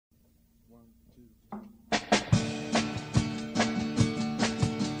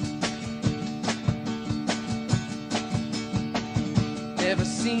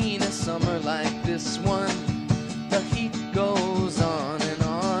seen a summer like this one. The heat goes on and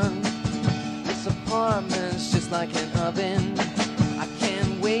on. This apartment's just like an oven. I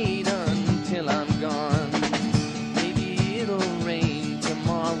can't wait until I'm gone. Maybe it'll rain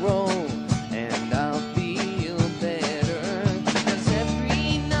tomorrow and I'll feel better. 'Cause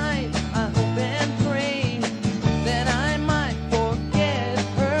every night I hope and pray that I might forget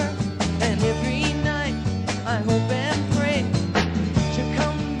her. And every night I hope and pray she'll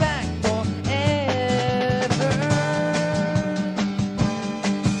come back forever.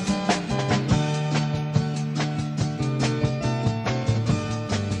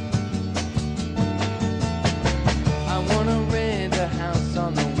 I wanna rent a house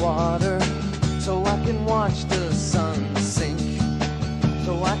on the water so I can watch the sun sink,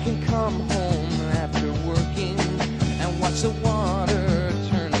 so I can come home after working and watch the water